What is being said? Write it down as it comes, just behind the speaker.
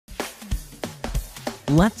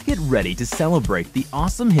Let's get ready to celebrate the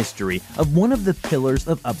awesome history of one of the pillars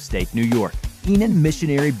of upstate New York. Enon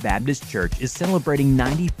Missionary Baptist Church is celebrating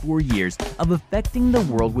 94 years of affecting the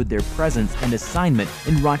world with their presence and assignment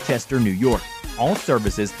in Rochester, New York. All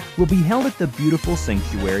services will be held at the beautiful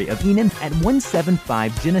sanctuary of Enon at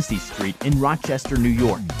 175 Genesee Street in Rochester, New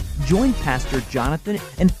York. Join Pastor Jonathan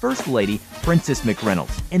and First Lady Princess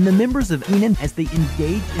McReynolds and the members of Enon as they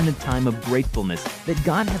engage in a time of gratefulness that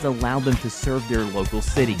God has allowed them to serve their local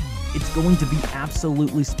city. It's going to be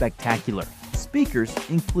absolutely spectacular. Speakers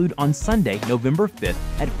include on Sunday, November 5th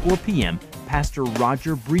at 4 p.m., Pastor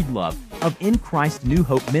Roger Breedlove of In Christ New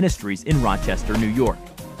Hope Ministries in Rochester, New York.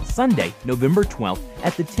 Sunday, November 12th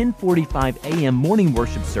at the 10:45 a.m. morning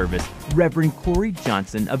worship service, Reverend Corey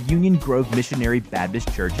Johnson of Union Grove Missionary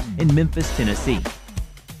Baptist Church in Memphis, Tennessee.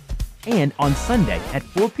 And on Sunday at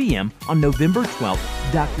 4 p.m. on November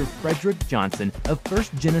 12th, Dr. Frederick Johnson of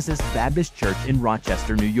First Genesis Baptist Church in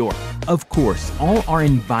Rochester, New York. Of course, all are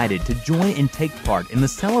invited to join and take part in the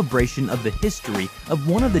celebration of the history of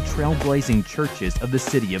one of the trailblazing churches of the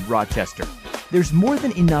city of Rochester. There's more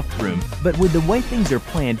than enough room, but with the way things are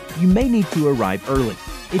planned, you may need to arrive early.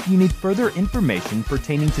 If you need further information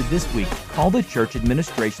pertaining to this week, call the church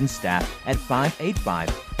administration staff at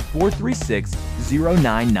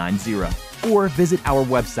 585-436-0990 or visit our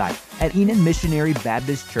website at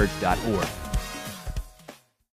enonmissionarybaptistchurch.org.